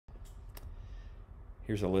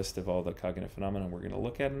Here's a list of all the cognitive phenomena we're going to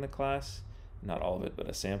look at in the class. Not all of it, but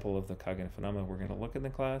a sample of the cognitive phenomena we're going to look in the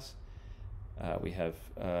class. We have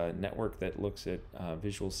a network that looks at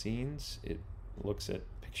visual scenes. It looks at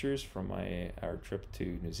pictures from our trip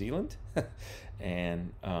to New Zealand,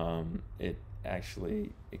 and it actually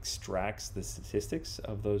extracts the statistics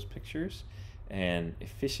of those pictures and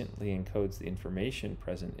efficiently encodes the information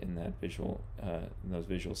present in that in those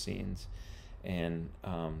visual scenes. And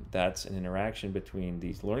that's an interaction between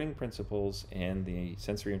these learning principles and the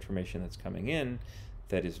sensory information that's coming in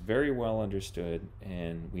that is very well understood,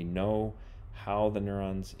 and we know how the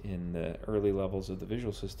neurons in the early levels of the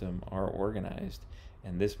visual system are organized.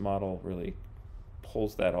 And this model really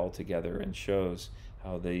pulls that all together and shows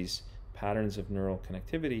how these patterns of neural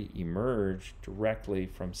connectivity emerge directly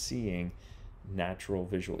from seeing natural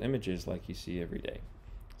visual images like you see every day.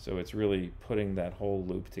 So it's really putting that whole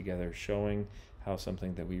loop together, showing how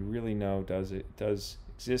something that we really know does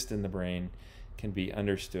exist in the brain can be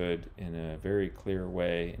understood in a very clear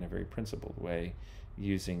way, in a very principled way,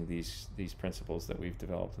 using these principles that we've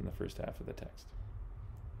developed in the first half of the text.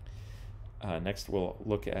 Next, we'll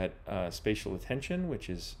look at spatial attention, which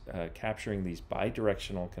is capturing these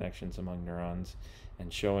bidirectional connections among neurons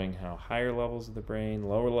and showing how higher levels of the brain,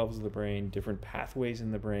 lower levels of the brain, different pathways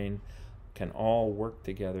in the brain can all work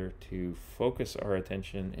together to focus our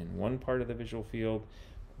attention in one part of the visual field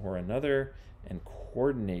or another and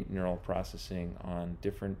coordinate neural processing on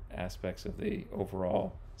different aspects of the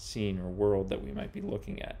overall scene or world that we might be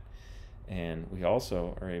looking at. And we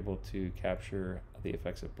also are able to capture the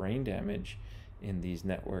effects of brain damage in these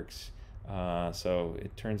networks. So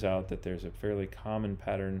it turns out that there's a fairly common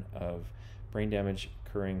pattern of brain damage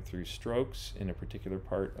occurring through strokes in a particular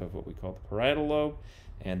part of what we call the parietal lobe,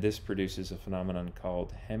 and this produces a phenomenon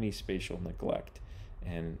called hemispatial neglect.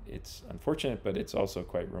 And it's unfortunate, but it's also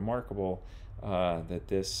quite remarkable that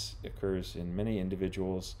this occurs in many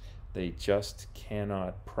individuals. They just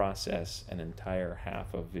cannot process an entire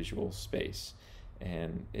half of visual space.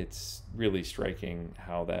 And it's really striking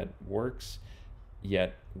how that works,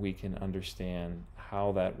 yet we can understand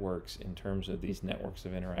how that works in terms of these networks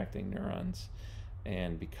of interacting neurons.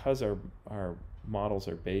 And because our models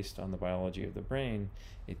are based on the biology of the brain,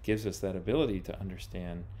 it gives us that ability to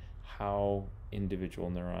understand how individual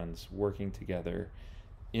neurons working together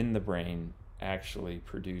in the brain actually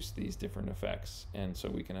produce these different effects. And so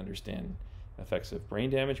we can understand effects of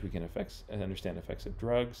brain damage, we can understand effects of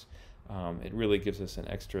drugs. It really gives us an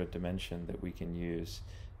extra dimension that we can use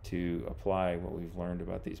to apply what we've learned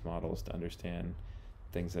about these models to understand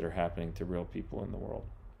things that are happening to real people in the world.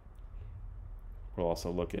 We'll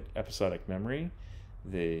also look at episodic memory,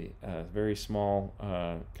 the very small,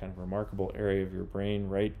 kind of remarkable area of your brain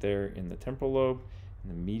right there in the temporal lobe. In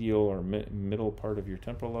the medial or middle part of your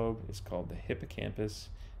temporal lobe is called the hippocampus.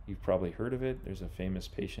 You've probably heard of it. There's a famous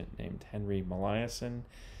patient named Henry Molaison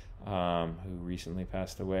who recently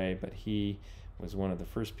passed away, but he was one of the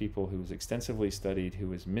first people who was extensively studied who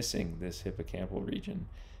was missing this hippocampal region,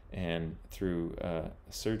 and through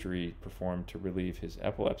surgery performed to relieve his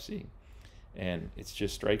epilepsy. And it's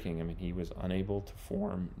just striking. I mean, he was unable to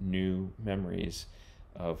form new memories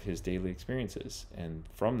of his daily experiences. And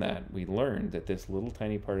from that, we learned that this little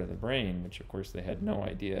tiny part of the brain, which of course they had no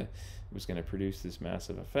idea was going to produce this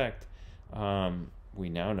massive effect, we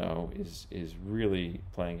now know is really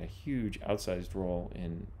playing a huge outsized role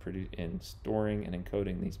in storing and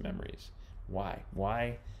encoding these memories.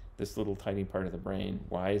 Why this little tiny part of the brain?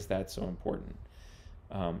 Why is that so important?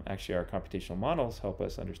 Actually, our computational models help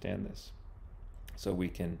us understand this. So we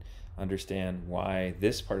can understand why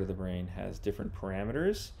this part of the brain has different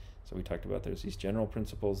parameters. So we talked about there's these general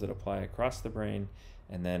principles that apply across the brain,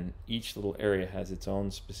 and then each little area has its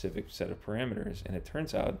own specific set of parameters. And it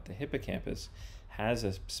turns out the hippocampus has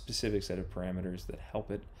a specific set of parameters that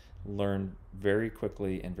help it learn very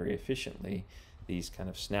quickly and very efficiently these kind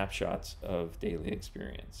of snapshots of daily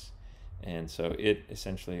experience. And so it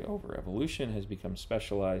essentially, over evolution, has become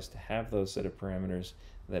specialized to have those set of parameters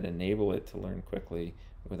that enable it to learn quickly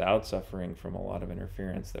without suffering from a lot of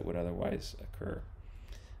interference that would otherwise occur.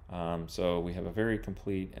 So we have a very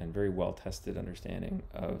complete and very well-tested understanding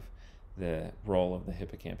of the role of the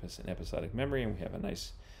hippocampus in episodic memory, and we have a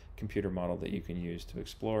nice computer model that you can use to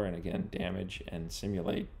explore and, again, damage and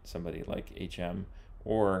simulate somebody like HM,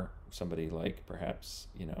 or somebody like perhaps,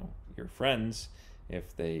 your friends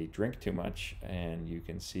if they drink too much, and you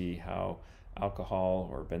can see how alcohol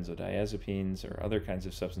or benzodiazepines or other kinds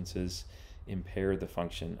of substances impair the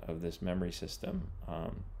function of this memory system.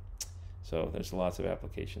 So there's lots of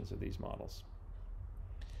applications of these models.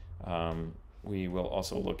 We will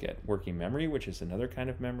also look at working memory, which is another kind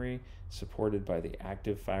of memory supported by the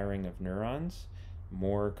active firing of neurons,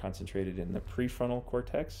 more concentrated in the prefrontal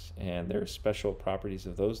cortex, and there are special properties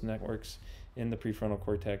of those networks in the prefrontal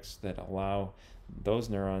cortex that allow those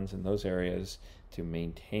neurons in those areas to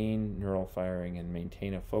maintain neural firing and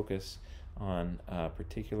maintain a focus on a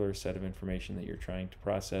particular set of information that you're trying to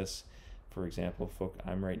process. For example,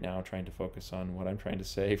 I'm right now trying to focus on what I'm trying to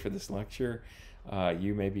say for this lecture.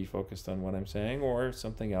 You may be focused on what I'm saying or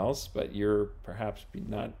something else, but you're perhaps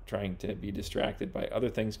not trying to be distracted by other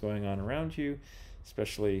things going on around you,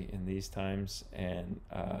 especially in these times. And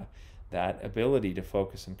that ability to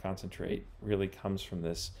focus and concentrate really comes from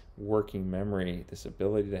this working memory, this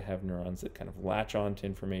ability to have neurons that kind of latch on to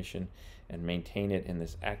information and maintain it in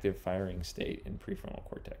this active firing state in prefrontal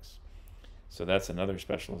cortex. So that's another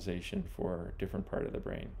specialization for a different part of the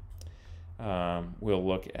brain. We'll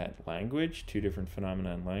look at language, two different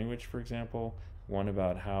phenomena in language, for example. One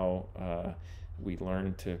about how we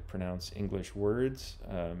learn to pronounce English words.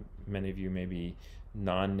 Many of you may be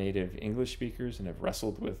non-native English speakers and have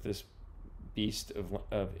wrestled with this beast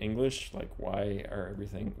of English, like why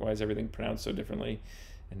is everything pronounced so differently,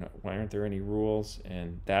 and why aren't there any rules?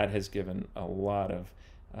 And that has given a lot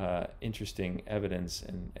of interesting evidence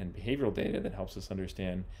and behavioral data that helps us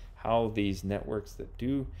understand how these networks that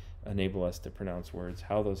do enable us to pronounce words,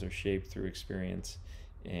 how those are shaped through experience,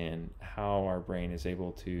 and how our brain is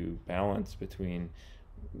able to balance between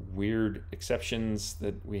weird exceptions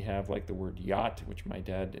that we have, like the word yacht, which my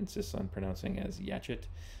dad insists on pronouncing as yachet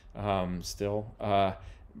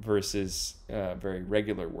versus very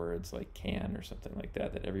regular words like can or something like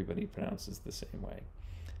that everybody pronounces the same way.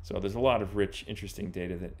 So there's a lot of rich, interesting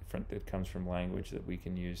data that comes from language that we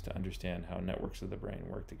can use to understand how networks of the brain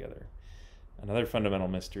work together. Another fundamental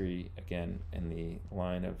mystery, again, in the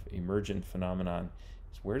line of emergent phenomenon,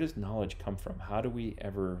 is where does knowledge come from? How do we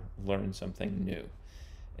ever learn something new?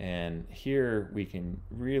 And here we can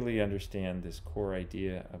really understand this core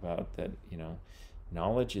idea about that,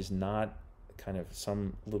 knowledge is not kind of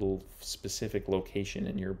some little specific location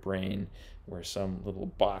in your brain where some little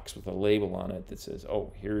box with a label on it that says,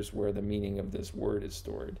 oh, here's where the meaning of this word is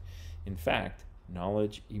stored. In fact,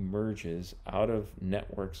 knowledge emerges out of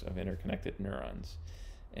networks of interconnected neurons.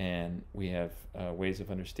 And we have ways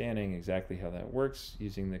of understanding exactly how that works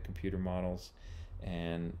using the computer models.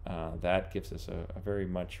 And that gives us a very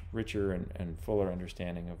much richer and fuller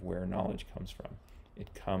understanding of where knowledge comes from. It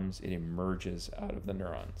emerges out of the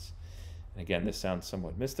neurons. And again, this sounds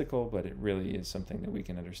somewhat mystical, but it really is something that we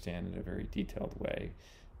can understand in a very detailed way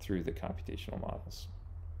through the computational models.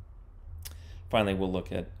 Finally, we'll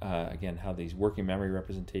look at, again, how these working memory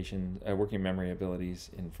abilities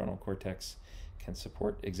in frontal cortex can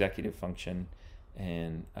support executive function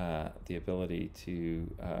and the ability to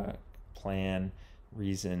plan,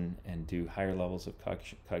 reason, and do higher levels of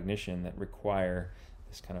cognition that require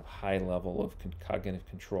this kind of high level of cognitive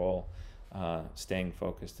control, staying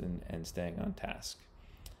focused and staying on task.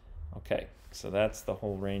 Okay, so that's the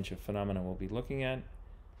whole range of phenomena we'll be looking at.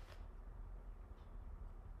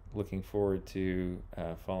 Looking forward to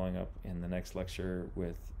following up in the next lecture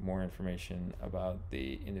with more information about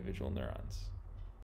the individual neurons.